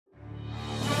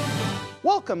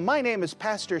Welcome, my name is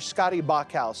Pastor Scotty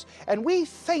Backhaus, and we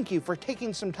thank you for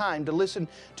taking some time to listen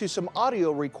to some audio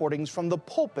recordings from the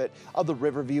pulpit of the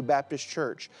Riverview Baptist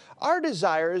Church. Our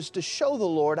desire is to show the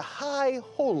Lord high,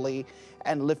 holy,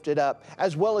 and lifted up,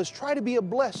 as well as try to be a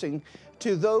blessing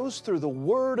to those through the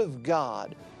Word of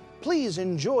God. Please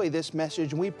enjoy this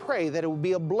message, and we pray that it will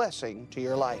be a blessing to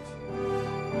your life.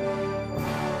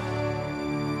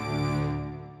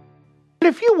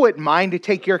 If you wouldn't mind to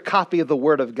take your copy of the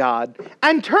Word of God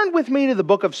and turn with me to the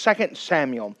book of 2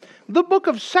 Samuel. The book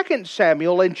of 2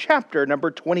 Samuel in chapter number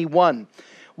 21.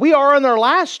 We are on our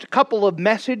last couple of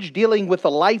messages dealing with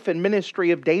the life and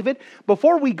ministry of David.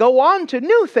 Before we go on to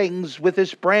new things with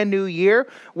this brand new year,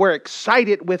 we're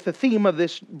excited with the theme of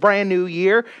this brand new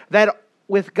year that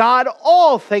with God,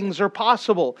 all things are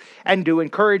possible. And to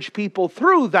encourage people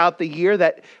throughout the year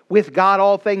that with God,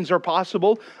 all things are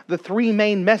possible, the three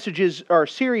main messages or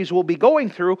series we'll be going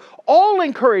through all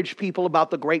encourage people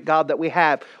about the great God that we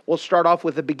have. We'll start off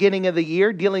with the beginning of the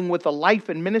year, dealing with the life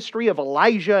and ministry of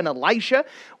Elijah and Elisha,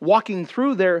 walking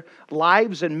through their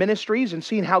lives and ministries and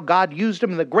seeing how God used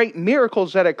them and the great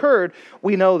miracles that occurred.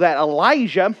 We know that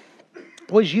Elijah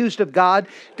was used of God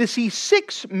to see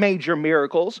 6 major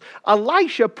miracles.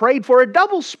 Elisha prayed for a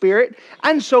double spirit,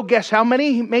 and so guess how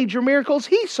many major miracles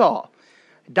he saw?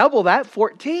 Double that,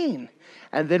 14.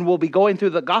 And then we'll be going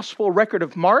through the gospel record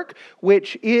of Mark,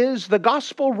 which is the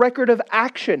gospel record of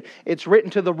action. It's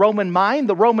written to the Roman mind.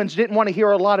 The Romans didn't want to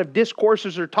hear a lot of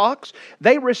discourses or talks.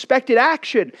 They respected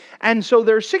action. And so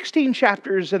there are 16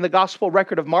 chapters in the gospel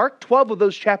record of Mark. 12 of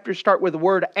those chapters start with the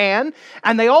word and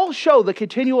they all show the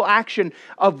continual action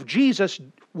of Jesus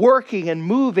working and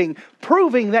moving,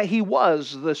 proving that he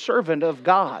was the servant of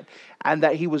God, and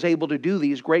that he was able to do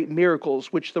these great miracles,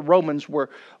 which the Romans were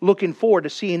looking forward to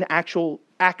seeing actual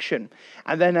action.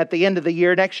 And then at the end of the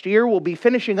year, next year, we'll be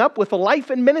finishing up with the life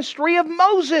and ministry of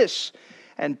Moses.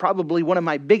 And probably one of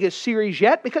my biggest series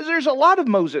yet, because there's a lot of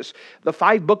Moses. The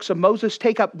 5 books of Moses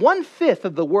take up 1/5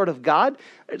 of the Word of God.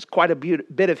 It's quite a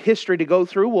bit of history to go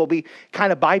through. We'll be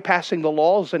kind of bypassing the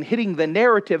laws and hitting the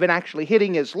narrative and actually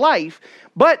hitting his life.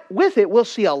 But with it, we'll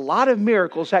see a lot of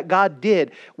miracles that God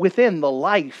did within the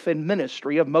life and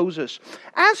ministry of Moses.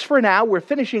 As for now, we're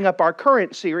finishing up our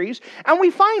current series, and we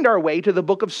find our way to the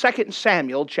book of 2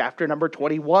 Samuel, chapter number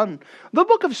 21. The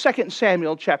book of 2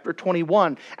 Samuel, chapter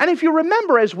 21. And if you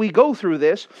remember as we go through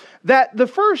this, that the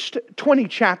first 20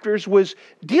 chapters was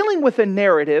dealing with a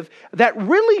narrative that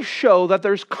really show that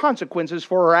there's consequences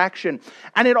for our action.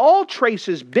 And it all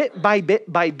traces bit by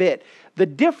bit by bit the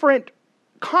different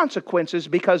consequences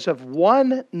because of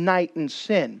one night in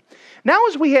sin. Now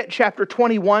as we hit chapter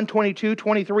 21, 22,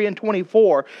 23, and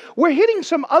 24, we're hitting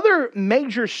some other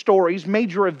major stories,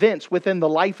 major events within the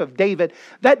life of David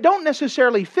that don't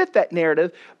necessarily fit that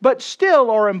narrative, but still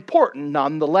are important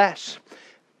nonetheless.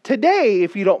 Today,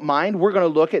 if you don't mind, we're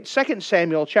going to look at 2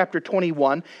 Samuel chapter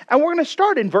 21, and we're going to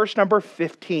start in verse number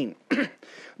 15.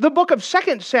 The book of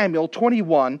 2 Samuel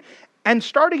 21, and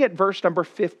starting at verse number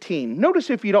 15. Notice,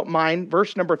 if you don't mind,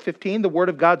 verse number 15, the Word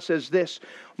of God says this: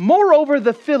 "Moreover,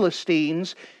 the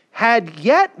Philistines had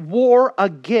yet war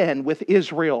again with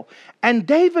Israel, and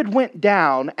David went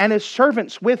down, and his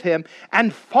servants with him,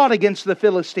 and fought against the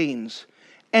Philistines.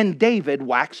 And David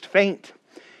waxed faint.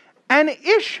 And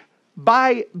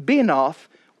Ishbi-Benoth,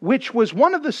 which was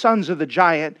one of the sons of the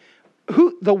giant,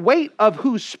 the weight of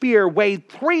whose spear weighed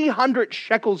 300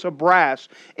 shekels of brass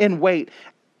in weight,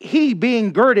 he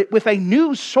being girded with a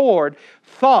new sword,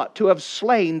 thought to have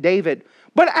slain David.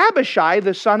 But Abishai,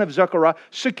 the son of Zechariah,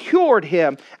 secured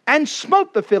him, and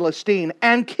smote the Philistine,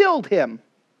 and killed him.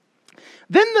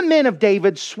 Then the men of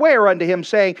David sware unto him,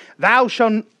 saying, Thou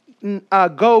shalt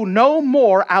go no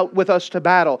more out with us to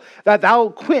battle, that thou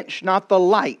quench not the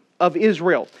light of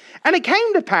Israel. And it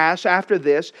came to pass after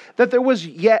this, that there was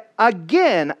yet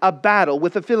again a battle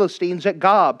with the Philistines at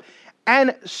Gob.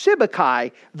 And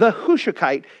Sibbecai the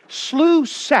Hushakite slew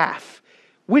Saph,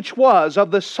 which was of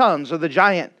the sons of the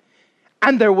giant.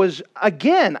 And there was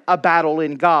again a battle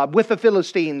in Gob with the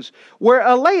Philistines, where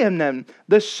Elianan,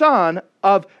 the son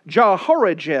of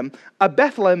Jehoiakim, a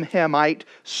Bethlehemite,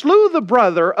 slew the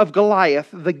brother of Goliath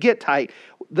the Gittite,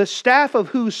 the staff of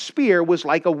whose spear was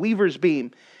like a weaver's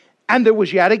beam. And there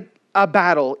was yet a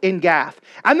battle in Gath.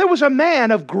 And there was a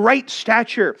man of great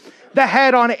stature, that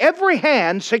had on every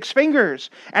hand 6 fingers,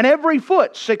 and every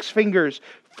foot 6 fingers,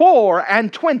 24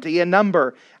 in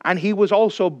number. And he was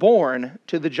also born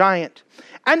to the giant.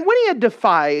 And when he had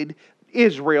defied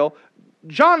Israel,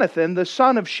 Jonathan, the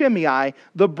son of Shimei,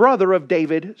 the brother of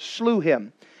David, slew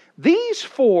him. These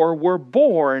 4 were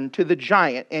born to the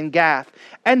giant in Gath,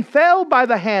 and fell by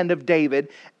the hand of David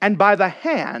and by the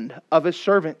hand of his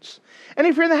servants. And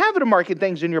if you're in the habit of marking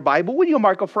things in your Bible, will you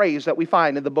mark a phrase that we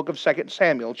find in the book of 2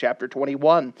 Samuel, chapter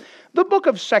 21? The book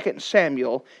of 2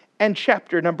 Samuel and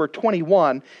chapter number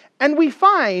 21, and we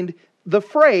find the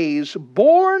phrase,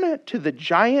 born to the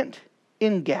giant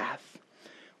in Gath.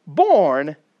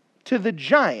 Born to the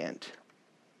giant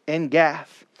in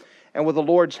Gath. And with the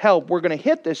Lord's help, we're going to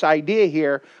hit this idea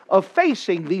here of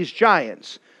facing these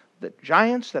giants. The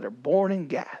giants that are born in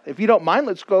Gath. If you don't mind,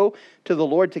 let's go to the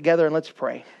Lord together and let's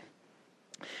pray.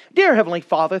 Dear Heavenly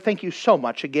Father, thank you so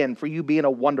much again for you being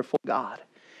a wonderful God.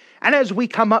 And as we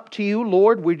come up to you,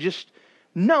 Lord, we just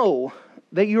know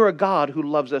that you're a God who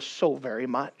loves us so very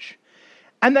much.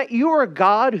 And that you're a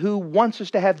God who wants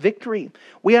us to have victory.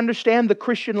 We understand the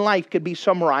Christian life could be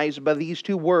summarized by these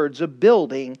 2 words of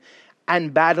building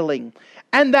and battling.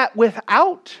 And that with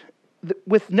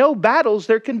no battles,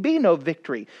 there can be no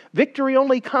victory. Victory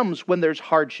only comes when there's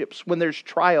hardships, when there's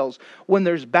trials, when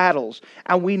there's battles.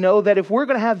 And we know that if we're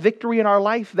going to have victory in our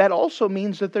life, that also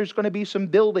means that there's going to be some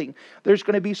building. There's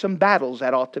going to be some battles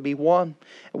that ought to be won.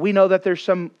 We know that there's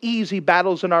some easy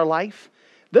battles in our life.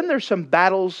 Then there's some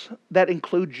battles that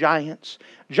include giants.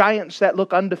 Giants that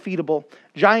look undefeatable.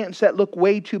 Giants that look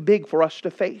way too big for us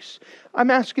to face. I'm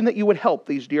asking that you would help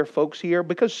these dear folks here,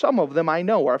 because some of them I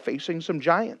know are facing some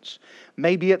giants.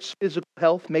 Maybe it's physical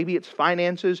health, maybe it's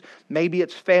finances, maybe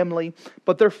it's family,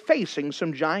 but they're facing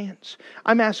some giants.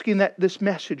 I'm asking that this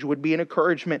message would be an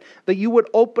encouragement, that you would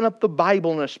open up the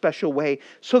Bible in a special way,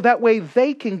 so that way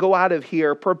they can go out of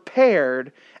here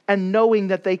prepared and knowing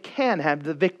that they can have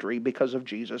the victory because of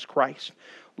Jesus Christ.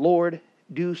 Lord,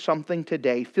 do something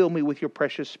today. Fill me with your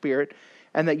precious Spirit,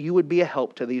 and that you would be a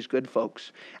help to these good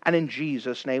folks. And in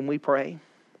Jesus' name we pray.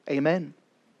 Amen.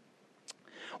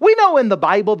 We know in the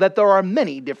Bible that there are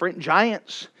many different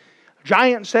giants.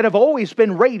 Giants that have always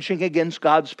been raging against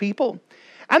God's people.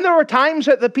 And there were times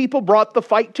that the people brought the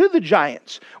fight to the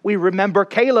giants. We remember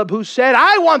Caleb, who said,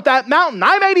 I want that mountain.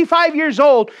 I'm 85 years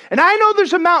old, and I know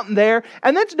there's a mountain there.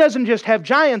 And that doesn't just have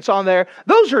giants on there.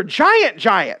 Those are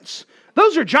giants.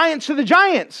 Those are giants of the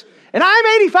giants. And I'm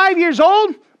 85 years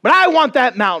old, but I want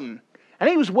that mountain. And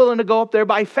he was willing to go up there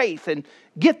by faith and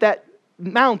get that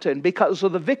mountain because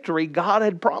of the victory God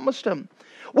had promised him.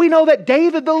 We know that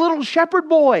David, the little shepherd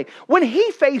boy, when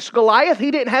he faced Goliath,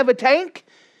 he didn't have a tank.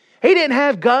 He didn't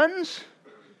have guns.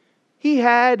 He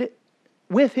had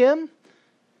with him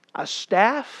a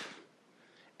staff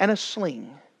and a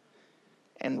sling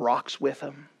and rocks with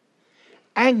him.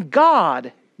 And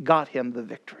God got him the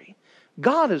victory.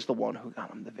 God is the one who got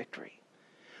him the victory.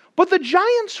 But the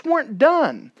giants weren't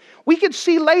done. We could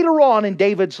see later on in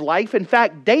David's life, in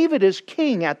fact, David is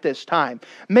king at this time.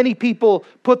 Many people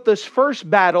put this first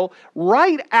battle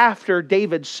right after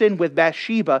David sinned with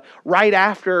Bathsheba, right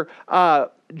after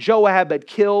Joab had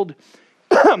killed,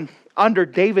 under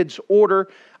David's order,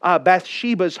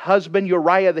 Bathsheba's husband,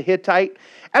 Uriah the Hittite,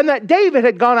 and that David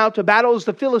had gone out to battle as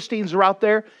the Philistines are out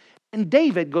there, and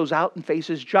David goes out and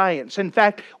faces giants. In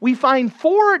fact, we find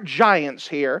 4 giants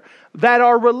here that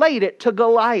are related to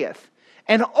Goliath,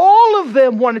 and all of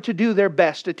them wanted to do their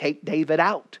best to take David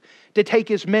out, to take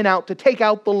his men out, to take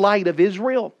out the light of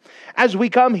Israel. As we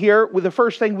come here, with the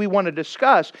first thing we want to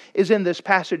discuss is in this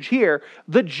passage here,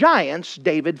 the giants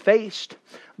David faced.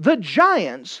 The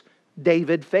giants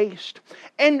David faced.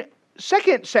 And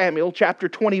 2 Samuel chapter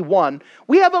 21,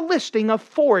 we have a listing of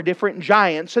 4 different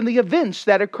giants and the events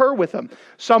that occur with them.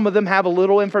 Some of them have a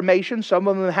little information, some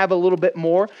of them have a little bit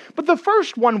more. But the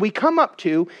first one we come up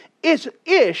to is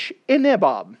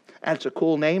Ish-Benob. That's a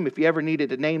cool name if you ever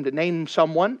needed a name to name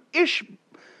someone. Ish-Benob.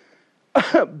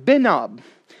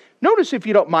 Notice, if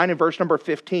you don't mind, in verse number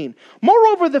 15.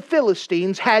 Moreover, the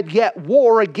Philistines had yet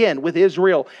war again with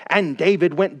Israel, and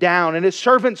David went down, and his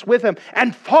servants with him,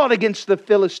 and fought against the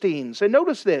Philistines. And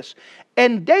notice this,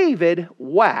 and David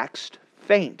waxed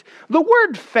faint. The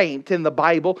word faint in the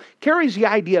Bible carries the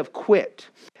idea of quit.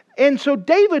 And so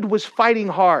David was fighting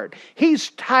hard. He's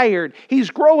tired.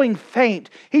 He's growing faint.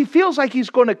 He feels like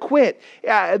he's going to quit.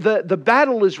 The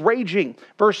battle is raging.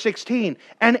 Verse 16,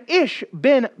 and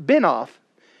Ish-Benob,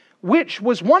 which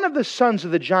was one of the sons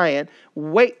of the giant,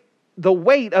 the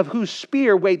weight of whose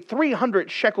spear weighed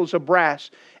 300 shekels of brass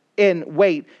in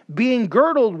weight, being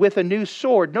girdled with a new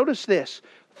sword. Notice this,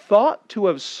 thought to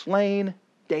have slain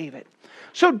David.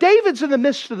 So David's in the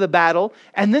midst of the battle,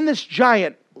 and then this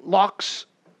giant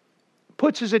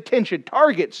puts his attention,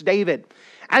 targets David.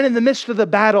 And in the midst of the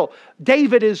battle,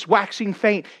 David is waxing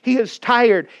faint. He is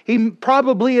tired. He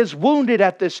probably is wounded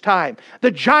at this time.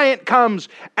 The giant comes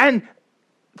and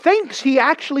thinks he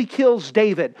actually kills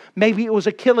David. Maybe it was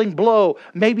a killing blow.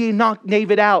 Maybe he knocked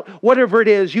David out. Whatever it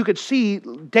is, you could see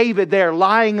David there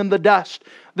lying in the dust.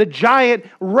 The giant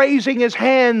raising his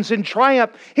hands in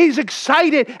triumph. He's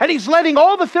excited and he's letting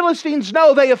all the Philistines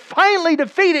know they have finally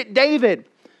defeated David.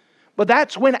 But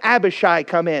that's when Abishai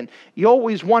come in. You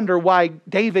always wonder why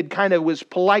David kind of was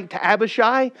polite to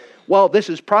Abishai. Well, this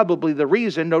is probably the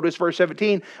reason. Notice verse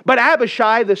 17. But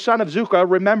Abishai, the son of Zucah,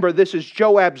 remember this is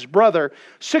Joab's brother,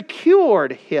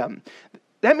 secured him.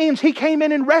 That means he came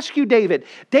in and rescued David.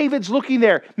 David's looking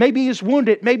there. Maybe he's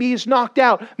wounded. Maybe he's knocked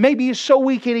out. Maybe he's so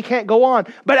weak and he can't go on.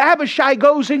 But Abishai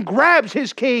goes and grabs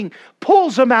his king,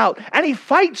 pulls him out, and he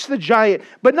fights the giant.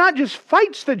 But not just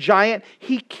fights the giant,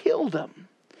 he killed him.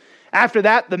 After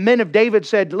that, the men of David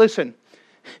said, listen,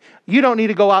 you don't need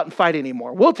to go out and fight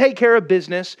anymore. We'll take care of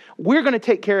business. We're going to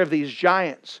take care of these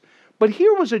giants. But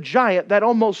here was a giant that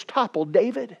almost toppled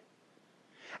David.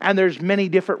 And there's many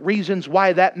different reasons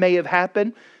why that may have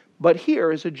happened. But here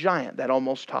is a giant that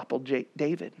almost toppled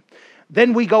David.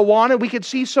 Then we go on and we can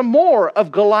see some more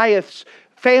of Goliath's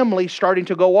family starting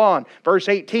to go on. Verse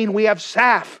 18, we have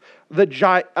Saph,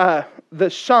 the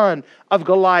son of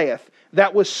Goliath,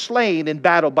 that was slain in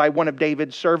battle by one of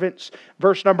David's servants.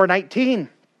 Verse number 19.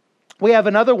 We have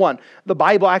another one. The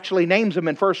Bible actually names him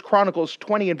in 1 Chronicles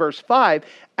 20 and verse 5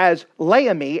 as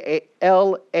Lahmi,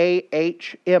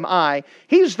 Lahmi.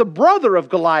 He's the brother of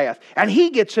Goliath, and he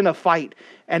gets in a fight.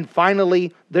 And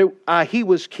finally, he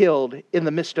was killed in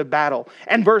the midst of battle.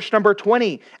 And verse number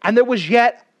 20, and there was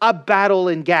yet a battle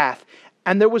in Gath.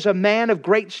 And there was a man of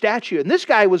great stature. And this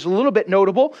guy was a little bit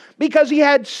notable because he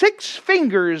had 6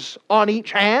 fingers on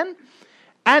each hand.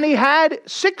 And he had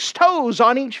 6 toes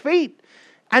on each feet.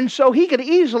 And so he could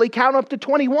easily count up to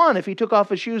 21 if he took off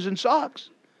his shoes and socks.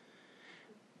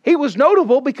 He was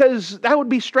notable because that would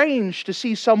be strange to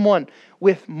see someone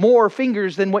with more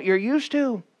fingers than what you're used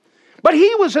to. But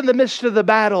he was in the midst of the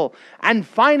battle. And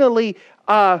finally,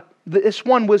 this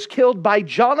one was killed by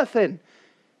Jonathan.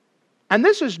 And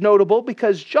this is notable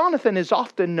because Jonathan is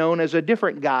often known as a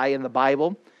different guy in the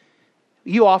Bible.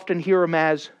 You often hear him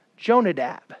as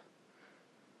Jonadab,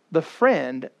 the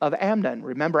friend of Amnon.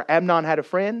 Remember, Amnon had a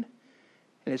friend,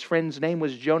 and his friend's name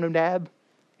was Jonadab.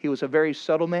 He was a very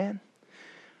subtle man.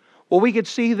 Well, we could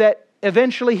see that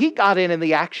eventually he got in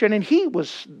the action, and he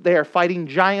was there fighting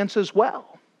giants as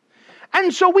well.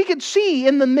 And so we could see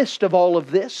in the midst of all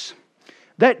of this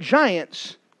that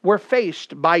giants were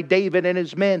faced by David and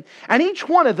his men. And each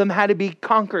one of them had to be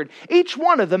conquered. Each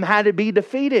one of them had to be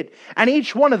defeated. And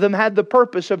each one of them had the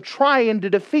purpose of trying to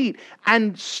defeat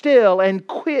and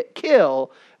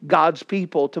kill God's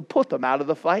people to put them out of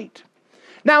the fight.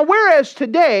 Now, whereas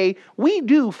today we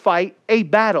do fight a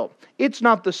battle. It's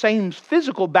not the same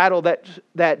physical battle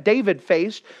that David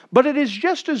faced, but it is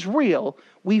just as real.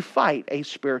 We fight a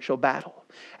spiritual battle.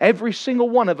 Every single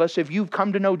one of us, if you've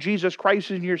come to know Jesus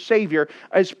Christ as your Savior,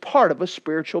 is part of a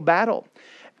spiritual battle.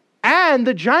 And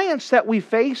the giants that we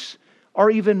face are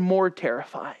even more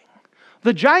terrifying.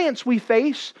 The giants we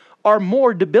face are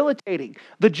more debilitating.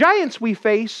 The giants we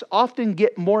face often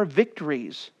get more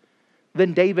victories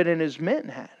than David and his men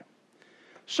had.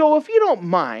 So if you don't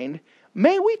mind,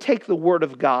 may we take the Word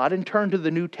of God and turn to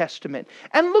the New Testament.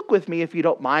 And look with me, if you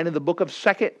don't mind, in the book of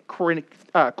 2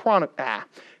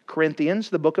 Corinthians,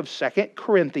 the book of 2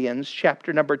 Corinthians,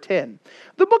 chapter number 10.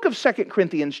 The book of 2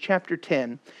 Corinthians, chapter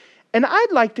 10. And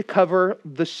I'd like to cover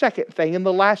the second thing and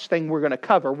the last thing we're going to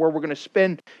cover, where we're going to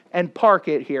spend and park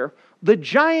it here, the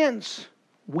giants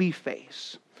we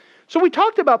face. So we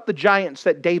talked about the giants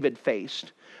that David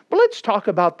faced, but let's talk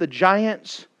about the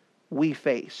giants we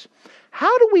face.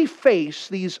 How do we face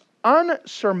these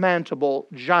unsurmountable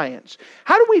giants?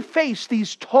 How do we face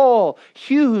these tall,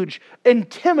 huge,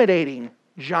 intimidating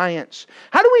giants?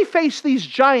 How do we face these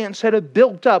giants that have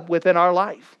built up within our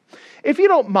life? If you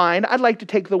don't mind, I'd like to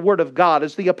take the Word of God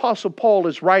as the Apostle Paul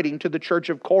is writing to the church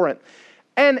of Corinth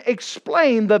and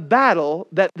explain the battle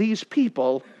that these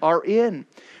people are in.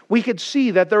 We could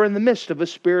see that they're in the midst of a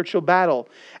spiritual battle.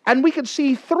 And we could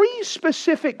see 3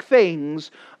 specific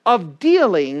things of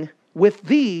dealing with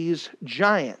these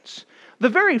giants. The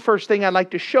very first thing I'd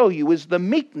like to show you is the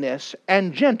meekness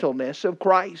and gentleness of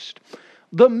Christ.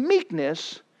 The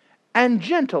meekness and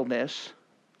gentleness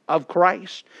of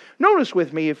Christ. Notice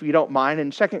with me, if you don't mind,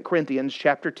 in 2 Corinthians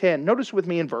chapter 10. Notice with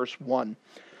me in verse 1.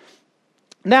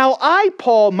 Now I,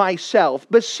 Paul, myself,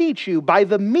 beseech you by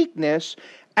the meekness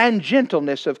and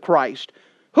gentleness of Christ,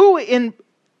 who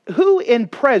in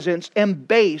presence am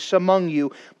base among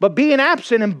you, but being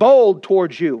absent am bold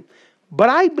towards you. But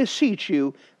I beseech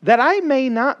you that I may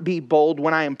not be bold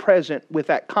when I am present with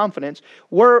that confidence,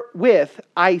 wherewith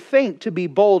I think to be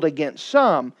bold against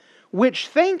some, which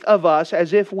think of us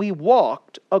as if we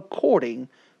walked according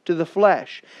to the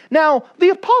flesh. Now, the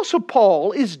Apostle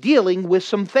Paul is dealing with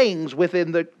some things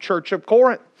within the church of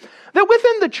Corinth. That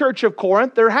within the church of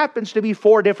Corinth, there happens to be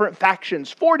 4 different factions,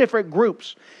 4 different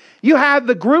groups. You have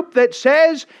the group that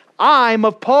says, I'm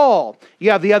of Paul.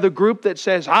 You have the other group that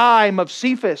says, I'm of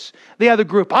Cephas. The other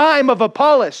group, I'm of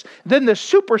Apollos. Then the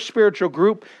super spiritual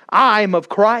group, I'm of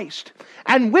Christ.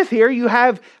 And with here you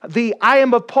have the I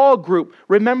am of Paul group.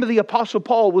 Remember, the Apostle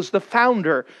Paul was the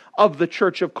founder of the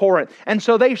church of Corinth. And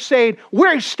so they say,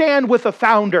 we stand with the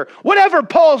founder. Whatever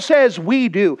Paul says, we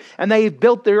do. And they've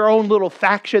built their own little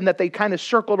faction that they kind of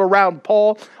circled around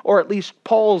Paul, or at least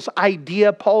Paul's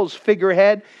idea, Paul's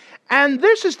figurehead. And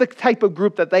this is the type of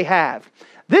group that they have.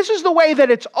 This is the way that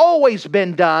it's always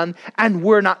been done, and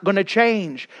we're not going to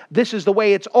change. This is the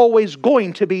way it's always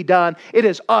going to be done. It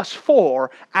is us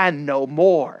 4 and no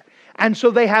more. And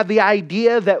so they have the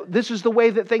idea that this is the way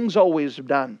that things always have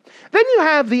done. Then you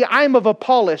have the I'm of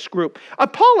Apollos group.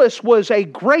 Apollos was a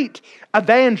great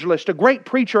evangelist, a great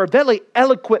preacher, a very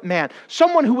eloquent man,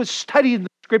 someone who was studying the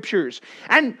Scriptures.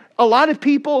 And a lot of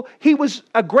people, he was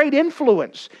a great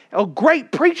influence. A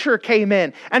great preacher came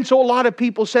in. And so a lot of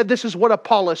people said, this is what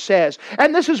Apollos says.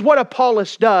 And this is what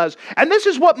Apollos does. And this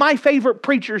is what my favorite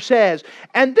preacher says.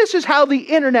 And this is how the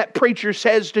internet preacher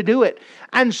says to do it.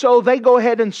 And so they go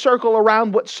ahead and circle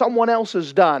around what someone else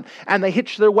has done. And they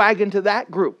hitch their wagon to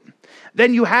that group.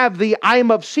 Then you have the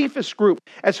I'm of Cephas group.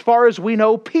 As far as we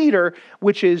know, Peter,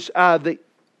 which is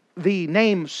the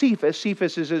name Cephas.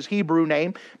 Cephas is his Hebrew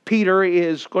name. Peter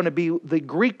is going to be the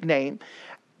Greek name.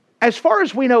 As far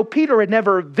as we know, Peter had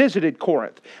never visited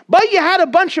Corinth. But you had a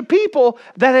bunch of people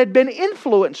that had been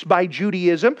influenced by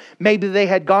Judaism. Maybe they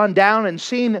had gone down and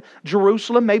seen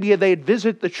Jerusalem. Maybe they had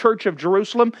visited the church of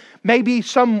Jerusalem. Maybe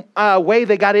some way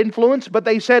they got influenced. But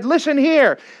they said, listen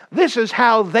here, this is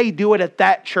how they do it at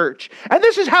that church. And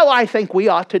this is how I think we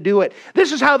ought to do it.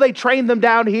 This is how they train them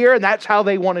down here, and that's how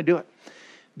they want to do it.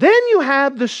 Then you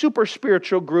have the super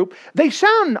spiritual group. They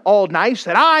sound all nice,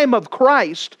 that I'm of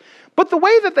Christ. But the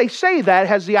way that they say that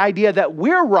has the idea that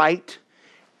we're right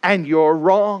and you're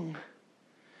wrong.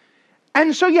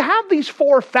 And so you have these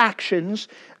 4 factions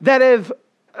that have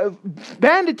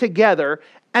banded together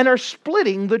and are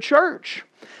splitting the church.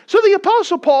 So the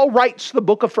Apostle Paul writes the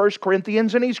book of 1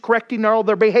 Corinthians, and he's correcting all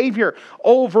their behavior.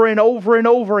 Over and over and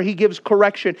over, he gives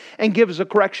correction and gives a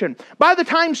correction. By the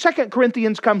time 2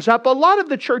 Corinthians comes up, a lot of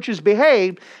the churches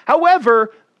behaved.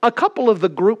 However, a couple of the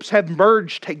groups have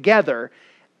merged together,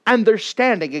 and they're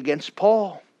standing against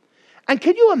Paul. And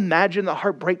can you imagine the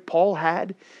heartbreak Paul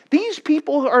had? These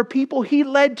people are people he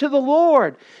led to the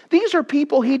Lord. These are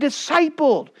people he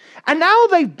discipled. And now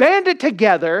they've banded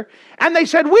together and they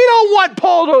said, we don't want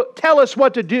Paul to tell us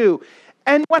what to do.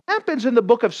 And what happens in the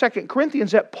book of 2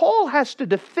 Corinthians, that Paul has to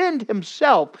defend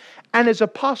himself and his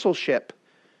apostleship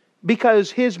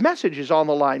because his message is on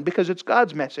the line, because it's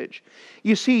God's message.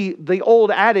 You see, the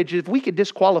old adage, if we could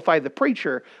disqualify the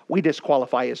preacher, we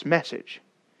disqualify his message.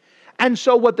 And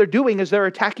so what they're doing is they're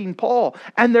attacking Paul,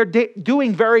 and they're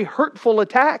doing very hurtful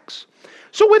attacks.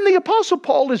 So when the Apostle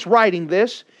Paul is writing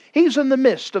this, he's in the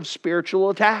midst of spiritual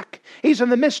attack. He's in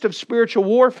the midst of spiritual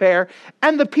warfare,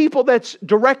 and the people that's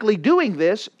directly doing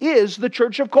this is the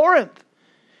church of Corinth.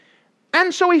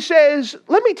 And so he says,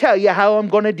 let me tell you how I'm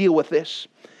going to deal with this.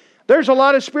 There's a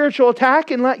lot of spiritual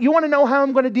attack, and you want to know how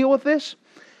I'm going to deal with this?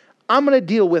 I'm going to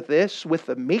deal with this with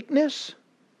the meekness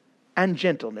and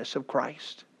gentleness of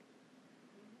Christ.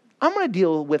 I'm going to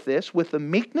deal with this with the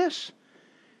meekness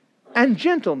and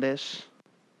gentleness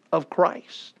of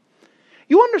Christ.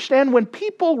 You understand, when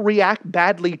people react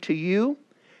badly to you,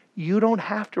 you don't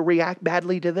have to react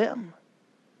badly to them.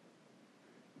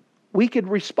 We could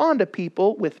respond to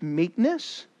people with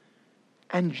meekness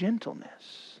and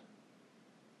gentleness.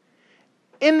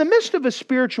 In the midst of a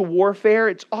spiritual warfare,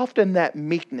 it's often that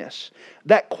meekness,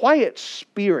 that quiet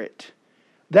spirit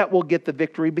that will get the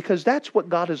victory, because that's what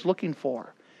God is looking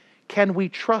for. Can we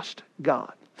trust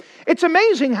God? It's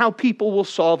amazing how people will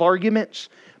solve arguments.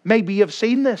 Maybe you've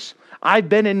seen this. I've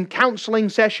been in counseling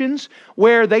sessions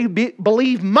where they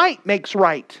believe might makes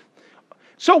right.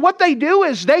 So what they do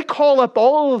is they call up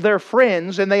all of their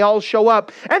friends, and they all show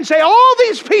up and say, all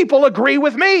these people agree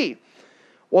with me.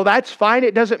 Well, that's fine.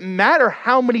 It doesn't matter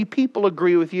how many people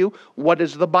agree with you. What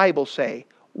does the Bible say?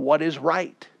 What is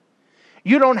right?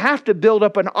 You don't have to build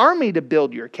up an army to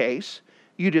build your case.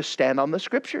 You just stand on the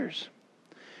Scriptures.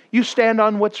 You stand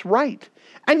on what's right.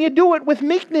 And you do it with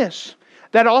meekness.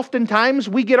 that oftentimes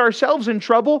we get ourselves in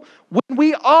trouble when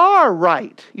we are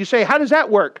right. You say, how does that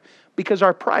work? Because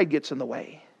our pride gets in the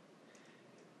way.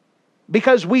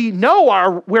 Because we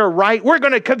know we're right, we're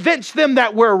going to convince them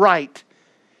that we're right.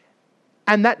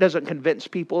 And that doesn't convince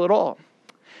people at all.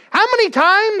 How many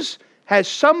times has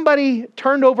somebody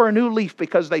turned over a new leaf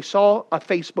because they saw a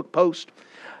Facebook post?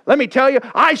 Let me tell you,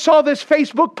 I saw this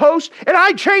Facebook post and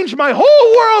I changed my whole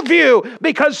worldview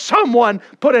because someone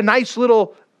put a nice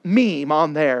little meme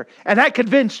on there. And that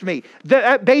convinced me.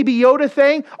 That Baby Yoda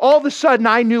thing, all of a sudden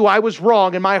I knew I was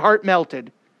wrong and my heart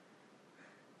melted.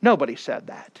 Nobody said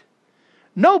that.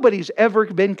 Nobody's ever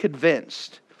been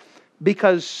convinced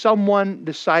because someone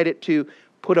decided to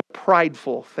put a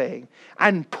prideful thing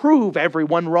and prove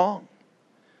everyone wrong.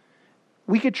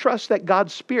 We could trust that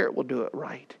God's Spirit will do it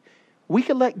right. We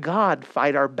can let God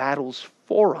fight our battles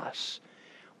for us.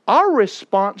 Our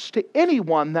response to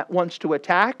anyone that wants to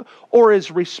attack or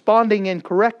is responding in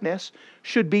correctness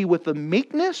should be with the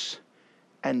meekness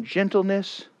and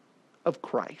gentleness of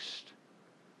Christ.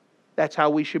 That's how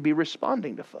we should be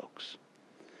responding to folks.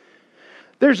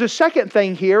 There's a second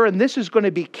thing here, and this is going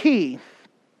to be key.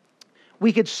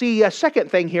 We could see a second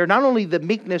thing here, not only the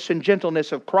meekness and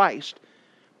gentleness of Christ,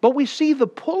 but we see the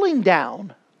pulling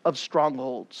down of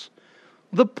strongholds.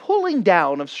 The pulling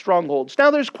down of strongholds.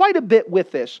 Now there's quite a bit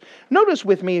with this. Notice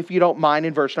with me, if you don't mind,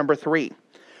 in verse number 3.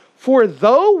 For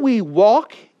though we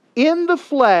walk in the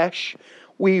flesh,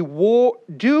 we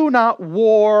do not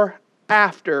war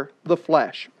after the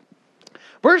flesh.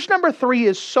 Verse number 3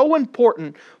 is so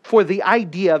important for the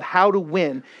idea of how to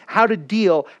win, how to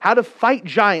deal, how to fight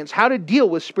giants, how to deal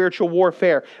with spiritual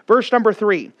warfare. Verse number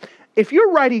 3. If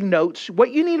you're writing notes,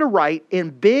 what you need to write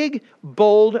in big,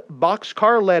 bold,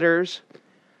 boxcar letters,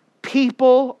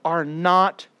 people are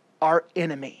not our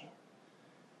enemy.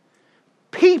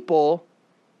 People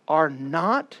are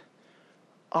not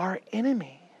our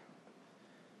enemy.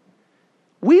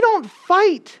 We don't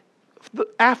fight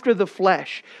after the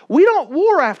flesh. We don't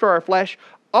war after our flesh.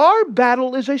 Our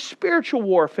battle is a spiritual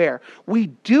warfare. We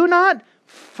do not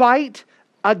fight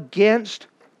against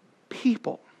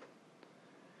people.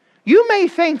 You may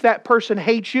think that person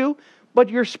hates you, but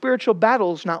your spiritual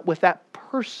battle is not with that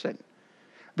person.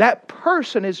 That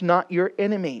person is not your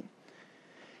enemy.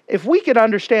 If we could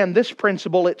understand this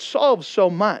principle, it solves so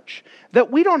much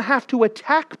that we don't have to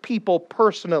attack people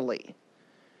personally.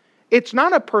 It's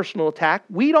not a personal attack.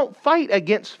 We don't fight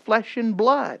against flesh and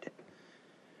blood.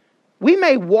 We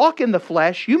may walk in the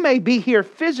flesh. You may be here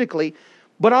physically,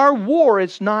 but our war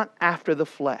is not after the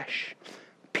flesh.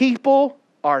 People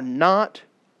are not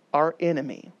our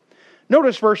enemy.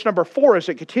 Notice verse number 4 as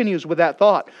it continues with that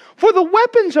thought. For the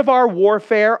weapons of our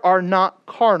warfare are not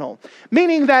carnal.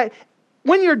 Meaning that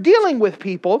when you're dealing with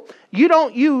people, you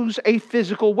don't use a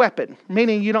physical weapon.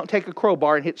 Meaning you don't take a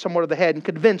crowbar and hit someone over the head and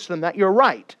convince them that you're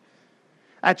right.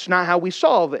 That's not how we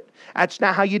solve it. That's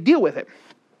not how you deal with it.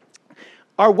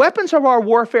 Our weapons of our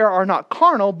warfare are not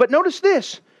carnal, but notice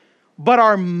this, but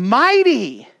are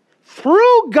mighty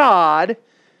through God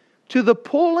to the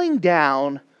pulling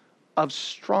down of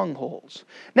strongholds.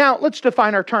 Now, let's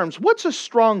define our terms. What's a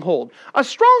stronghold? A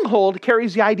stronghold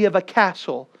carries the idea of a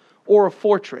castle or a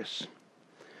fortress.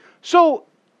 So,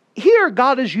 here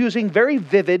God is using very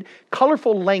vivid,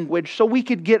 colorful language so we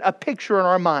could get a picture in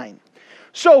our mind.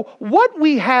 So, what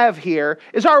we have here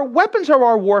is our weapons of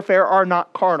our warfare are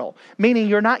not carnal, meaning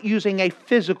you're not using a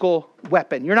physical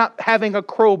weapon. You're not having a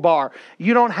crowbar.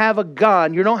 You don't have a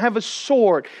gun. You don't have a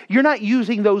sword. You're not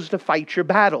using those to fight your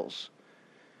battles.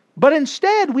 But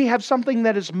instead, we have something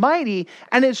that is mighty,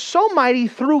 and is so mighty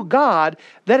through God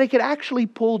that it could actually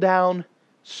pull down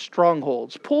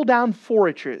strongholds, pull down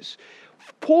fortresses,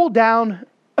 pull down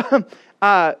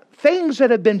things that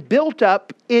have been built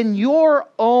up in your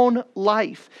own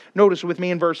life. Notice with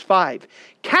me in verse 5.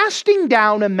 Casting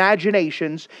down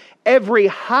imaginations, every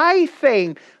high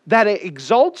thing that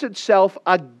exalts itself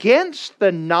against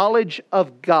the knowledge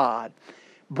of God,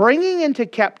 bringing into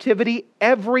captivity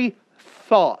every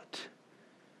thought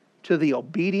to the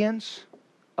obedience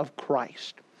of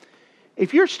Christ.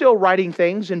 If you're still writing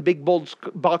things in big bold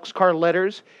boxcar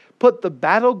letters, put the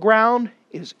battleground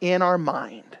is in our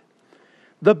mind.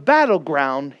 The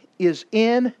battleground is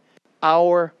in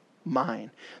our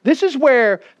mind. This is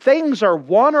where things are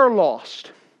won or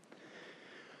lost.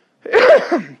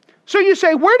 So you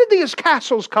say, where did these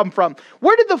castles come from?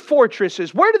 Where did the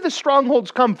fortresses, where did the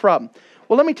strongholds come from?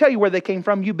 Well, let me tell you where they came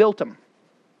from. You built them.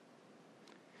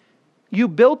 You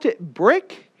built it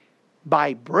brick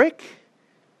by brick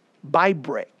by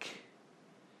brick.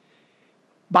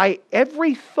 By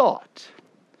every thought.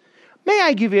 May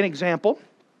I give you an example?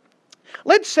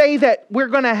 Let's say that we're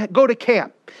going to go to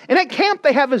camp. And at camp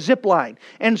they have a zip line.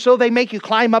 And so they make you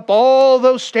climb up all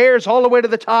those stairs all the way to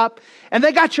the top. And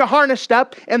they got you harnessed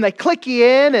up and they click you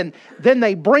in. And then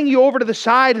they bring you over to the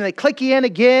side and they click you in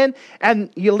again. And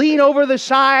you lean over the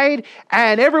side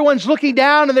and everyone's looking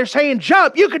down and they're saying,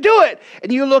 jump, you can do it.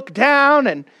 And you look down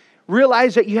and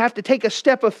realize that you have to take a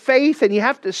step of faith and you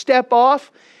have to step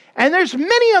off. And there's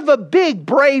many of a big,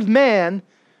 brave man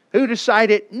who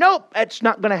decided, nope, that's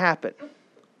not going to happen.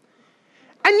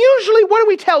 And usually, what do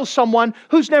we tell someone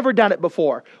who's never done it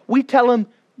before? We tell them,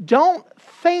 don't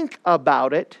think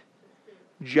about it,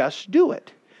 just do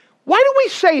it. Why do we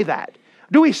say that?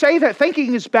 Do we say that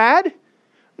thinking is bad?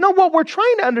 No, what we're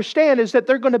trying to understand is that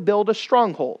they're going to build a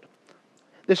stronghold.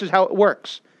 This is how it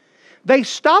works. They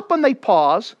stop and they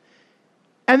pause,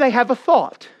 and they have a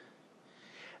thought.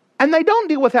 And they don't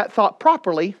deal with that thought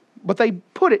properly, but they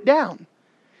put it down.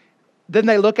 Then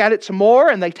they look at it some more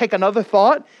and they take another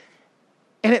thought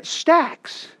and it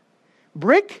stacks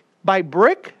brick by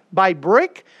brick by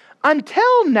brick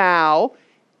until now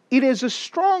it is a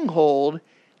stronghold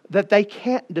that they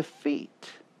can't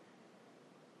defeat.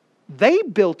 They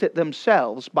built it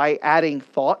themselves by adding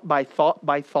thought by thought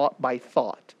by thought by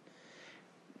thought.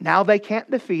 Now they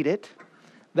can't defeat it.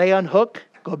 They unhook,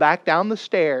 go back down the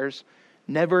stairs,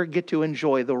 never get to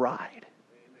enjoy the ride.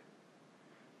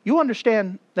 You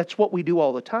understand that's what we do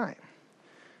all the time.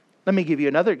 Let me give you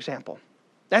another example.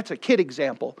 That's a kid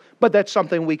example, but that's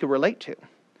something we can relate to.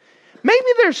 Maybe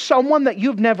there's someone that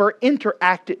you've never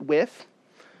interacted with,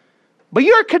 but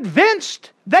you're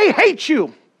convinced they hate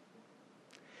you.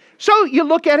 So you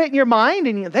look at it in your mind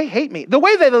and they hate me. The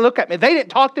way they look at me, they didn't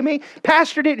talk to me,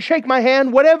 pastor didn't shake my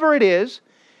hand, whatever it is.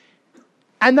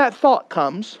 And that thought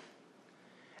comes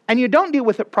and you don't deal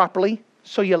with it properly,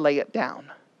 so you lay it down.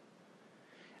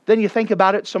 Then you think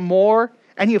about it some more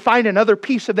and you find another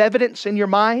piece of evidence in your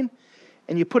mind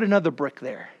and you put another brick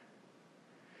there.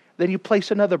 Then you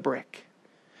place another brick.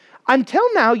 Until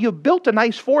now, you've built a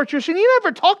nice fortress and you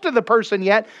never talked to the person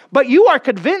yet, but you are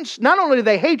convinced not only do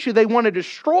they hate you, they want to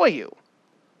destroy you.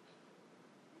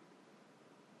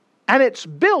 And it's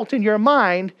built in your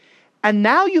mind, and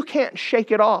now you can't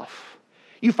shake it off.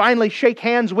 You finally shake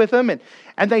hands with them,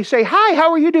 and they say, hi,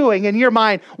 how are you doing? In your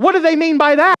mind, what do they mean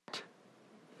by that?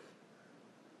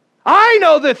 I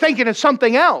know they're thinking of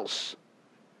something else.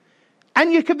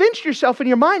 And you convinced yourself in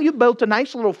your mind you built a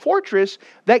nice little fortress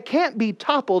that can't be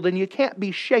toppled and you can't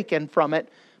be shaken from it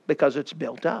because it's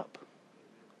built up.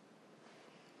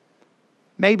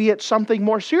 Maybe it's something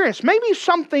more serious. Maybe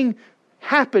something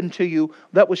happened to you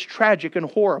that was tragic and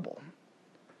horrible.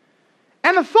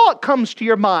 And a thought comes to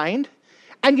your mind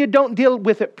and you don't deal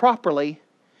with it properly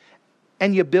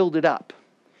and you build it up.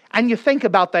 And you think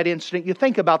about that incident, you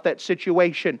think about that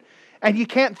situation, and you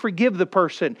can't forgive the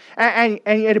person, and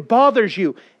it bothers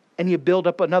you, and you build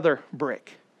up another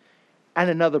brick, and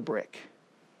another brick,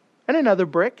 and another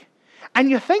brick, and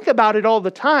you think about it all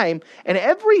the time, and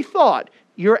every thought,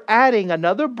 you're adding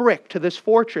another brick to this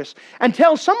fortress,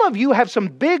 until some of you have some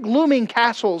big looming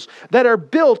castles that are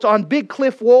built on big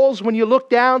cliff walls. When you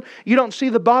look down, you don't see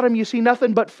the bottom, you see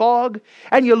nothing but fog,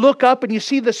 and you look up and you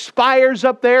see the spires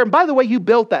up there, and by the way, you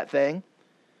built that thing,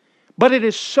 but it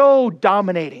is so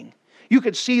dominating. You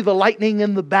could see the lightning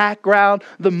in the background,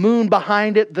 the moon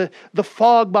behind it, the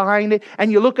fog behind it.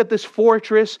 And you look at this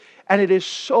fortress and it is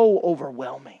so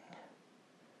overwhelming.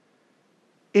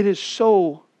 It is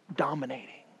so dominating.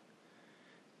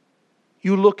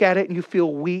 You look at it and you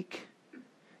feel weak.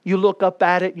 You look up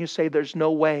at it and you say, there's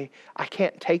no way. I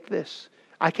can't take this.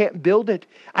 I can't build it.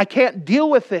 I can't deal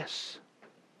with this.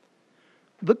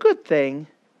 The good thing,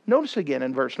 notice again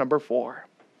in verse number 4.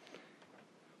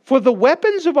 For the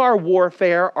weapons of our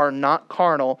warfare are not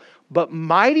carnal, but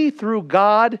mighty through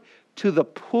God to the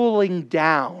pulling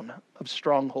down of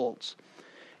strongholds.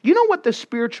 You know what the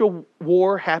spiritual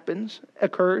war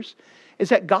occurs? Is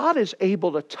that God is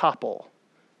able to topple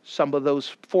some of those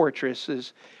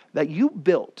fortresses that you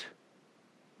built,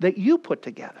 that you put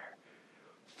together.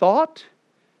 Thought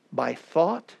by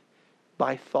thought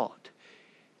by thought.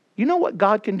 You know what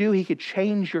God can do? He could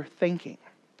change your thinking.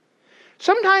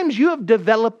 Sometimes you have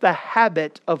developed the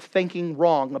habit of thinking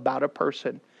wrong about a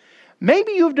person.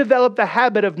 Maybe you've developed the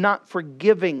habit of not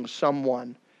forgiving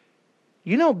someone.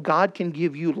 You know God can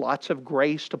give you lots of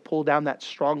grace to pull down that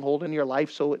stronghold in your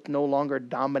life so it's no longer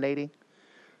dominating.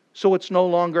 So it's no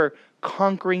longer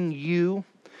conquering you,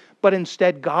 but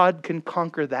instead God can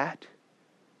conquer that.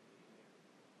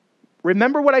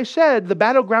 Remember what I said, the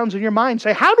battlegrounds in your mind.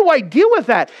 Say, how do I deal with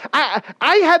that?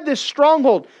 I have this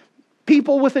stronghold.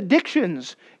 People with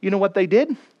addictions, you know what they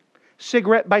did?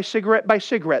 cigarette by cigarette by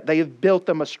cigarette. They have built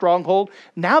them a stronghold.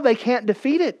 Now they can't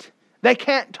defeat it. They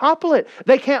can't topple it.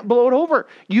 They can't blow it over.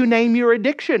 You name your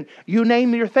addiction. You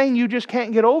name your thing you just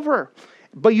can't get over.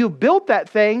 But you built that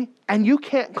thing and you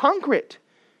can't conquer it.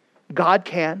 God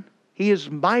can. He is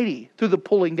mighty through the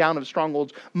pulling down of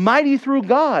strongholds. Mighty through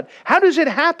God. How does it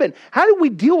happen? How do we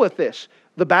deal with this?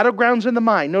 The battlegrounds in the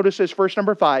mind. Notice this, verse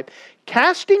number 5.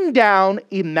 Casting down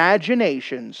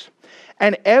imaginations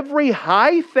and every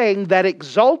high thing that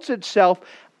exalts itself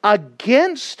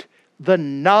against the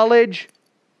knowledge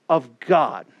of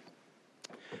God.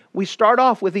 We start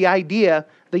off with the idea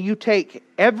that you take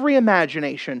every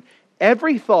imagination,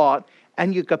 every thought,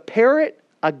 and you compare it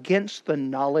against the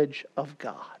knowledge of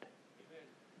God.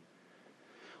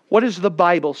 What does the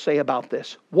Bible say about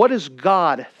this? What does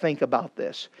God think about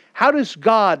this? How does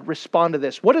God respond to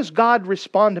this? What does God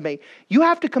respond to me? You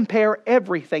have to compare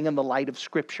everything in the light of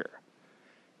Scripture.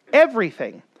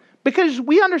 Everything. Because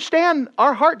we understand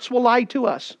our hearts will lie to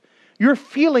us. Your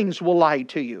feelings will lie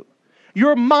to you.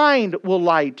 Your mind will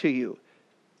lie to you.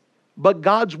 But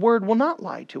God's Word will not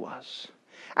lie to us.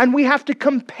 And we have to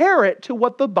compare it to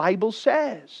what the Bible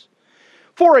says.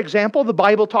 For example, the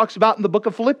Bible talks about in the book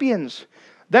of Philippians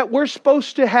that we're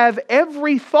supposed to have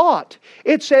every thought.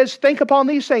 It says, think upon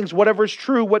these things, whatever is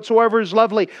true, whatsoever is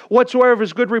lovely, whatsoever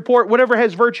is good report, whatever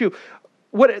has virtue,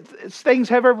 what things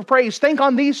have ever praise. Think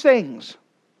on these things.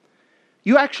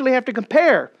 You actually have to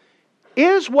compare.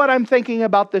 Is what I'm thinking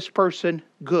about this person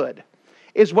good?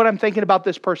 Is what I'm thinking about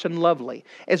this person lovely?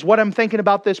 Is what I'm thinking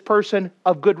about this person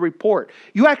of good report?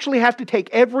 You actually have to take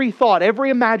every thought, every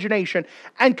imagination,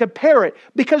 and compare it.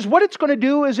 Because what it's going to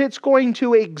do is it's going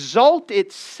to exalt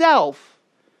itself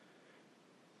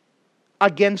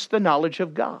against the knowledge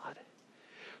of God.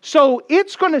 So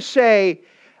it's going to say,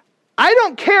 I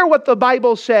don't care what the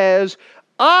Bible says.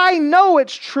 I know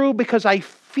it's true because I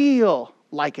feel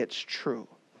like it's true.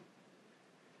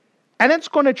 And it's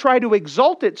going to try to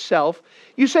exalt itself.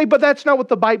 You say, but that's not what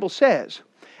the Bible says.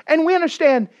 And we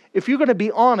understand, if you're going to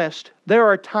be honest, there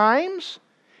are times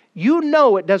you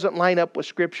know it doesn't line up with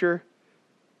Scripture,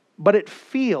 but it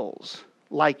feels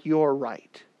like you're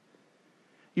right.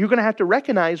 You're going to have to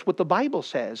recognize what the Bible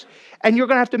says. And you're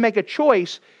going to have to make a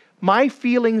choice. My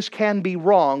feelings can be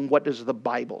wrong. What does the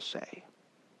Bible say?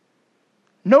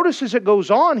 Notice as it goes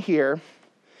on here,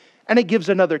 and it gives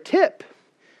another tip.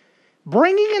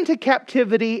 Bringing into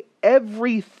captivity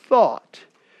every thought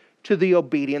to the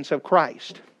obedience of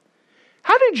Christ.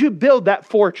 How did you build that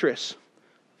fortress?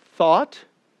 Thought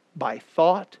by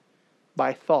thought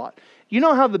by thought. You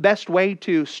know how the best way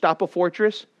to stop a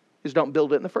fortress is don't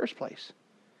build it in the first place.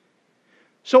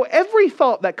 So every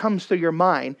thought that comes to your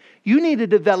mind, you need to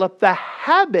develop the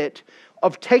habit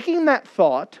of taking that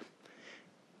thought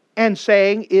and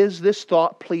saying, is this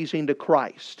thought pleasing to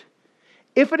Christ?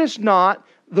 If it is not,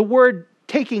 the word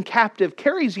taking captive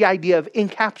carries the idea of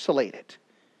encapsulate it.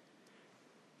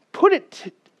 Put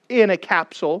it in a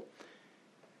capsule.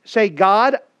 Say,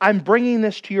 God, I'm bringing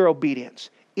this to your obedience.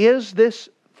 Is this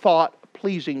thought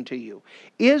pleasing to you?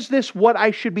 Is this what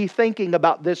I should be thinking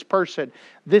about this person,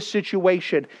 this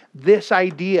situation, this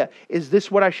idea? Is this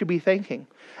what I should be thinking?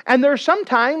 And there are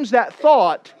sometimes that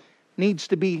thought needs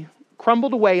to be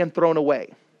crumbled away and thrown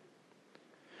away.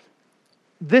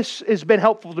 This has been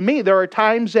helpful to me. There are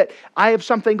times that I have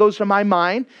something goes to my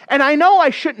mind, and I know I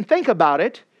shouldn't think about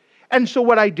it. And so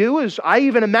what I do is I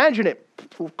even imagine it,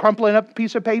 crumpling up a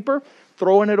piece of paper,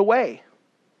 throwing it away.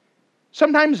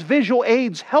 Sometimes visual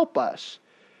aids help us.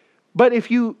 But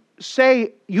if you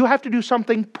say you have to do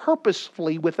something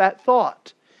purposefully with that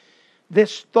thought,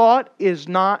 this thought is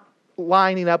not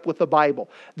lining up with the Bible.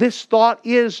 This thought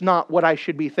is not what I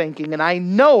should be thinking, and I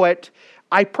know it.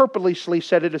 I purposely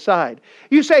set it aside.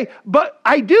 You say, but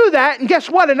I do that, and guess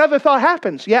what? Another thought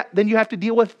happens. Yeah, then you have to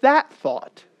deal with that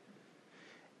thought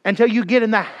until you get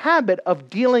in the habit of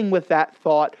dealing with that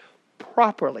thought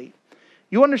properly.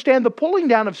 You understand the pulling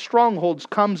down of strongholds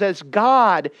comes as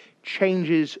God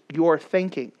changes your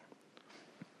thinking.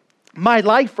 My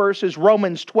life verse is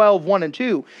Romans 12, 1 and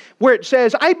 2, where it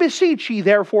says, I beseech ye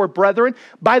therefore, brethren,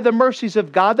 by the mercies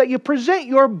of God, that you present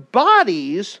your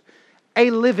bodies a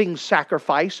living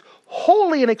sacrifice,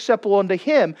 holy and acceptable unto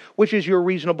Him, which is your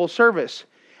reasonable service.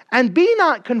 And be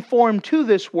not conformed to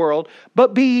this world,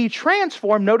 but be ye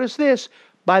transformed, notice this,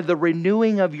 by the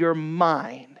renewing of your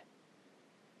mind,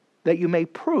 that you may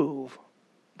prove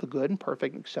the good and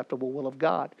perfect and acceptable will of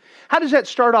God. How does that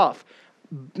start off?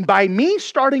 By me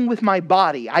starting with my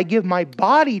body. I give my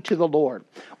body to the Lord.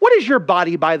 What is your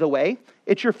body, by the way?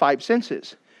 It's your five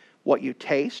senses. What you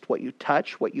taste, what you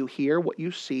touch, what you hear, what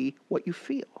you see, what you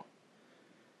feel.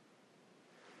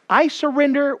 I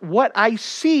surrender what I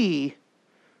see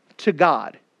to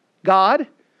God. God,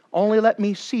 only let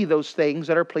me see those things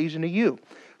that are pleasing to you.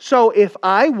 So if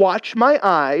I watch my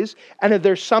eyes, and if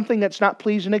there's something that's not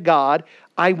pleasing to God,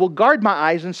 I will guard my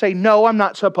eyes and say, no, I'm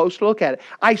not supposed to look at it.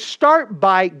 I start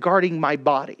by guarding my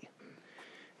body.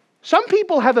 Some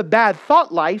people have a bad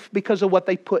thought life because of what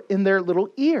they put in their little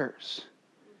ears.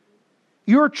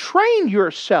 You're trained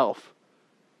yourself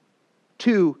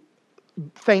to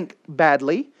think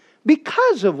badly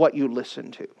because of what you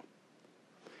listen to.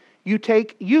 You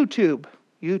take YouTube.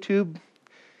 YouTube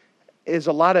is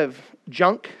a lot of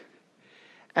junk,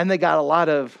 and they got a lot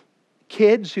of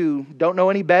kids who don't know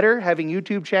any better having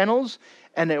YouTube channels,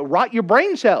 and it rot your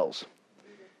brain cells.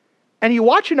 And you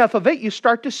watch enough of it, you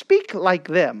start to speak like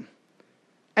them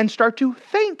and start to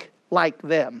think like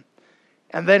them.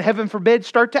 And then, heaven forbid,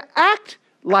 start to act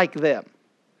like them.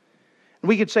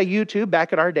 We could say YouTube,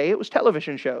 back in our day, it was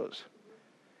television shows.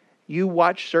 You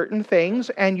watch certain things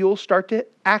and you'll start to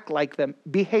act like them,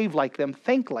 behave like them,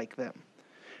 think like them.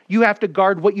 You have to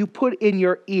guard what you put in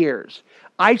your ears.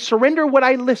 I surrender what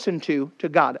I listen to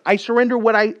God. I surrender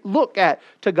what I look at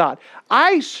to God.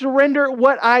 I surrender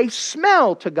what I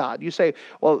smell to God. You say,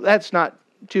 well, that's not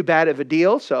too bad of a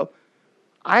deal. So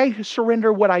I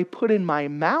surrender what I put in my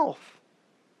mouth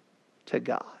to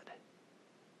God.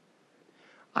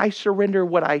 I surrender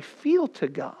what I feel to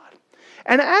God.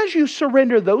 And as you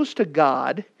surrender those to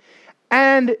God,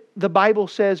 and the Bible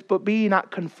says, but be ye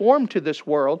not conformed to this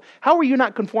world. How are you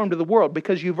not conformed to the world?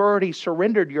 Because you've already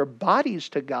surrendered your bodies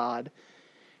to God.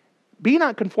 Be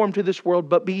not conformed to this world,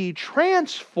 but be ye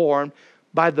transformed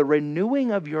by the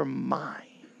renewing of your mind.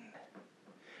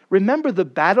 Remember, the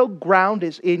battleground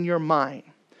is in your mind.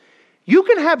 You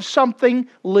can have something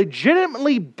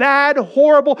legitimately bad,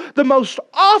 horrible, the most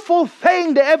awful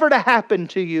thing to ever to happen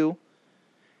to you,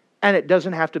 and it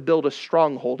doesn't have to build a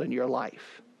stronghold in your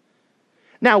life.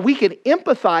 Now, we can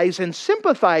empathize and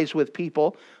sympathize with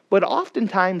people, but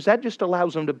oftentimes that just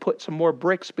allows them to put some more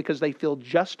bricks because they feel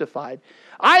justified.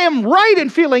 I am right in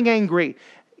feeling angry.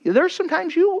 There's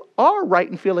sometimes you are right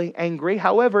in feeling angry.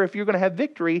 However, if you're going to have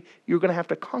victory, you're going to have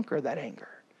to conquer that anger.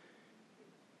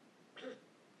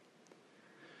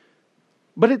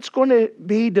 But it's going to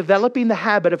be developing the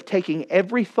habit of taking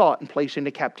every thought and placing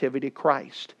into captivity to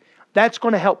Christ. That's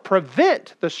going to help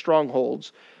prevent the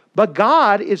strongholds. But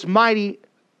God is mighty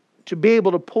to be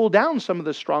able to pull down some of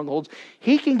the strongholds.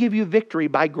 He can give you victory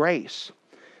by grace.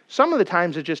 Some of the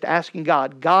times it's just asking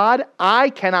God, God, I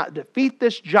cannot defeat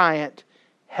this giant.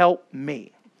 Help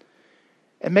me.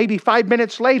 And maybe 5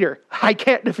 minutes later, I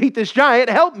can't defeat this giant.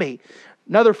 Help me.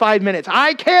 Another 5 minutes.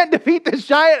 I can't defeat this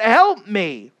giant. Help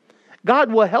me.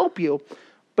 God will help you.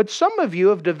 But some of you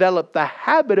have developed the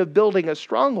habit of building a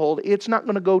stronghold. It's not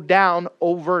going to go down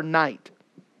overnight.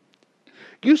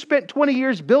 You spent 20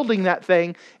 years building that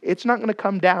thing. It's not going to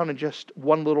come down in just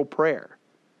one little prayer.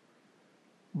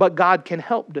 But God can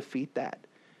help defeat that.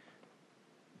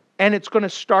 And it's going to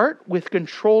start with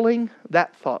controlling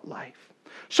that thought life.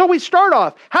 So we start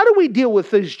off, how do we deal with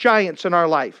these giants in our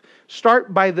life?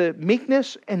 Start by the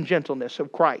meekness and gentleness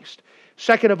of Christ.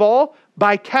 Second of all,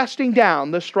 by casting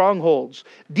down the strongholds,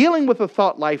 dealing with the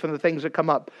thought life and the things that come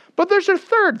up. But there's a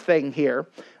third thing here.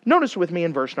 Notice with me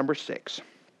in verse number 6.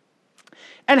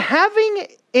 And having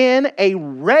in a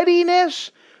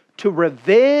readiness to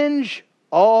revenge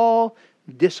all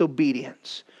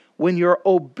disobedience, when your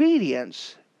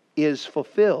obedience is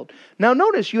fulfilled. Now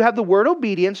notice you have the word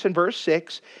obedience in verse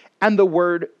 6 and the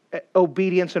word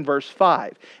obedience in verse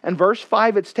 5. And verse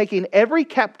 5, it's taking every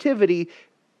captivity,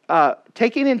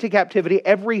 taking into captivity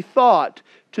every thought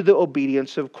to the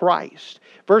obedience of Christ.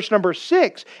 Verse number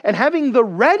 6, and having the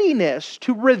readiness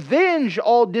to revenge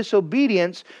all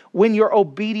disobedience when your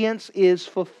obedience is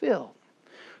fulfilled.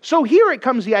 So here it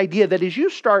comes the idea that as you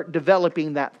start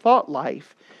developing that thought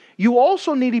life, you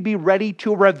also need to be ready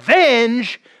to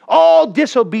revenge all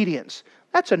disobedience.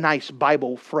 That's a nice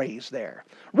Bible phrase there.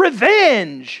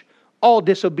 Revenge all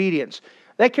disobedience.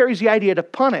 That carries the idea to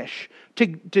punish,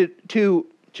 to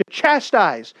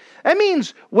chastise. That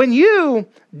means when you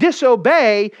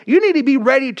disobey, you need to be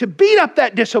ready to beat up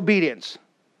that disobedience.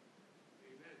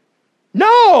 Amen.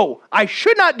 No, I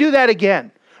should not do that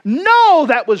again. No,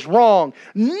 that was wrong.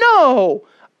 No,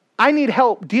 I need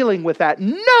help dealing with that.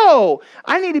 No,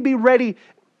 I need to be ready.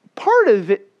 Part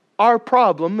of it, our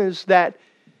problem is that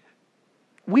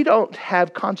we don't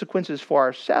have consequences for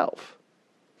ourselves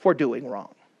for doing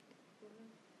wrong.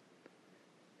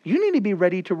 You need to be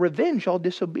ready to revenge all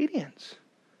disobedience.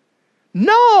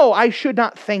 No, I should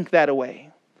not think that away.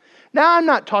 Now, I'm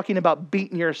not talking about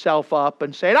beating yourself up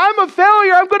and saying, I'm a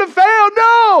failure, I'm going to fail.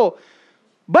 No!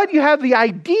 But you have the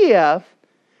idea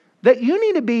that you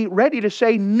need to be ready to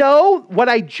say, no, what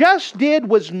I just did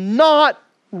was not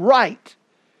right.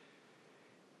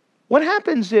 What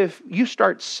happens if you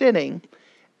start sinning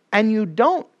and you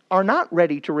are not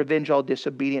ready to revenge all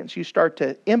disobedience? You start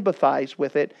to empathize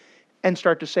with it and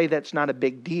start to say that's not a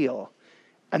big deal.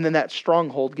 And then that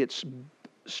stronghold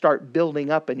start building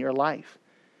up in your life.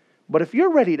 But if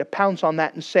you're ready to pounce on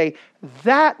that and say,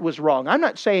 that was wrong. I'm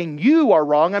not saying you are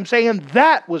wrong. I'm saying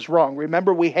that was wrong.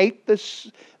 Remember, we hate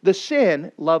the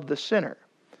sin, love the sinner.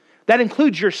 That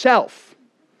includes yourself.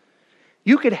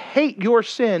 You could hate your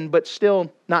sin, but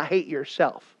still not hate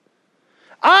yourself.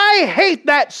 I hate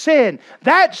that sin.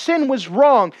 That sin was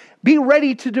wrong. Be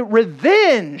ready to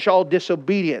revenge all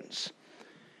disobedience.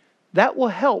 That will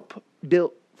help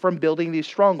from building these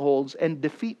strongholds and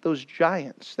defeat those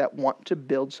giants that want to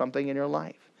build something in your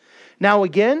life. Now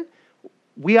again,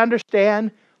 we understand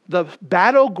the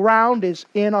battleground is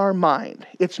in our mind.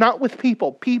 It's not with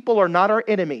people. People are not our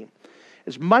enemy.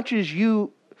 As much as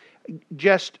you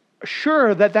just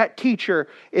sure that teacher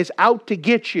is out to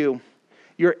get you,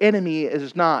 your enemy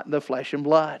is not the flesh and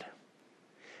blood.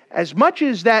 As much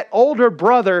as that older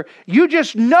brother, you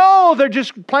just know they're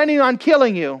just planning on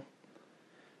killing you.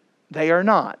 They are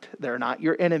not. They're not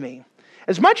your enemy.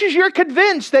 As much as you're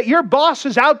convinced that your boss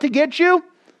is out to get you,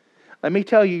 let me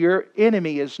tell you, your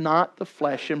enemy is not the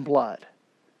flesh and blood.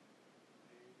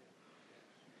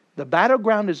 The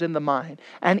battleground is in the mind.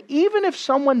 And even if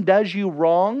someone does you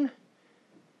wrong,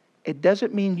 it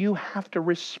doesn't mean you have to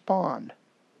respond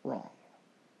wrong.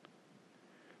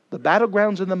 The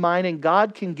battleground's in the mind, and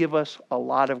God can give us a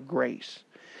lot of grace.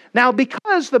 Now,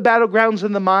 because the battleground's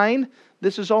in the mind,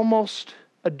 this is almost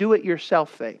a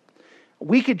do-it-yourself thing.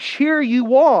 We could cheer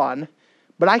you on,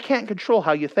 but I can't control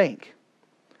how you think.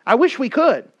 I wish we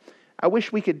could. I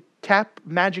wish we could tap a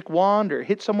magic wand or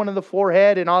hit someone in the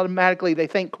forehead and automatically they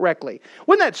think correctly.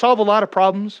 Wouldn't that solve a lot of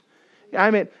problems? I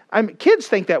mean, kids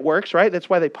think that works, right? That's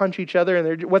why they punch each other,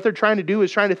 and what they're trying to do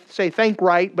is trying to say think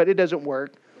right, but it doesn't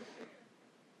work.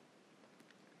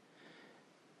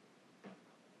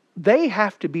 They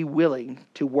have to be willing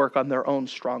to work on their own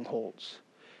strongholds.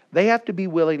 They have to be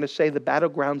willing to say the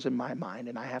battleground's in my mind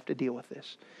and I have to deal with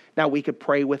this. Now we could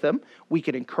pray with them, we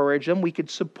could encourage them, we could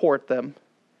support them.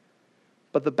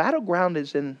 But the battleground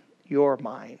is in your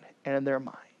mind and in their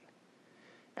mind.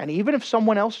 And even if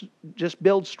someone else just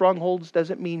builds strongholds,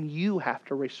 doesn't mean you have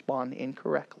to respond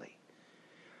incorrectly.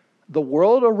 The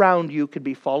world around you could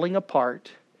be falling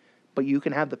apart, but you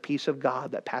can have the peace of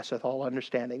God that passeth all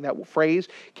understanding. That phrase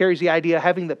carries the idea of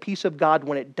having the peace of God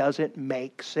when it doesn't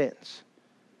make sense.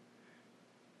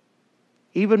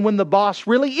 Even when the boss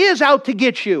really is out to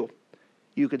get you,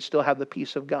 you can still have the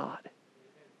peace of God.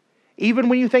 Even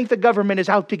when you think the government is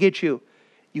out to get you,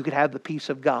 you could have the peace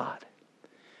of God.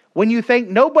 When you think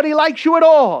nobody likes you at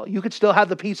all, you could still have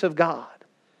the peace of God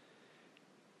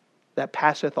that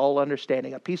passeth all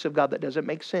understanding. A peace of God that doesn't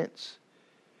make sense.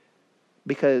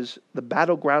 Because the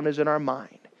battleground is in our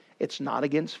mind. It's not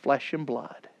against flesh and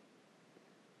blood.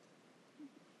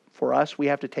 For us, we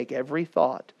have to take every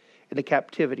thought into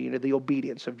captivity, into the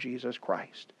obedience of Jesus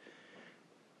Christ.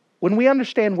 When we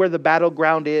understand where the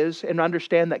battleground is and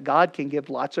understand that God can give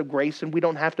lots of grace and we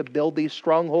don't have to build these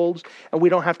strongholds and we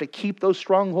don't have to keep those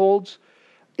strongholds,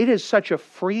 it is such a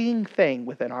freeing thing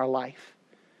within our life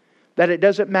that it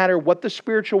doesn't matter what the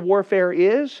spiritual warfare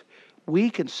is, we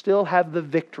can still have the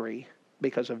victory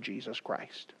because of Jesus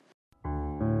Christ.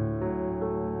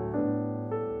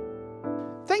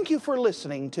 Thank you for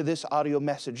listening to this audio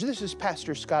message. This is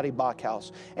Pastor Scotty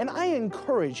Backhaus, and I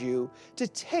encourage you to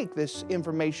take this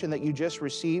information that you just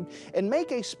received and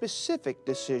make a specific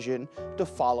decision to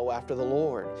follow after the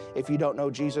Lord. If you don't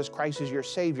know Jesus Christ as your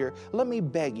Savior, let me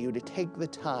beg you to take the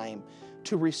time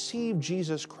to receive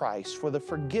Jesus Christ for the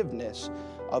forgiveness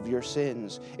of your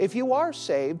sins. If you are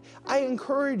saved, I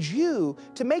encourage you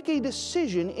to make a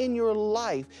decision in your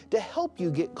life to help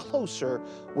you get closer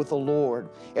with the Lord.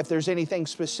 If there's anything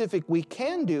specific we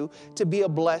can do to be a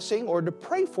blessing or to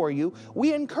pray for you,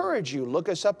 we encourage you. Look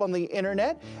us up on the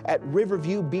internet at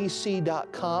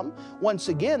riverviewbc.com. Once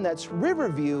again, that's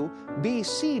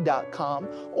riverviewbc.com.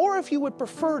 Or if you would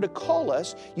prefer to call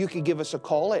us, you can give us a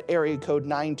call at area code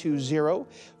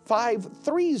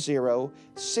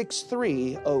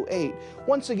 920-530-6308.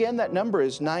 Once again, that number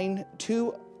is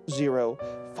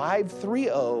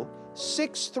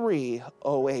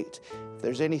 920-530-6308. If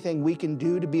there's anything we can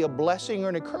do to be a blessing or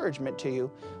an encouragement to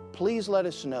you, please let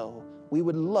us know. We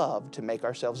would love to make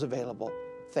ourselves available.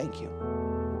 Thank you.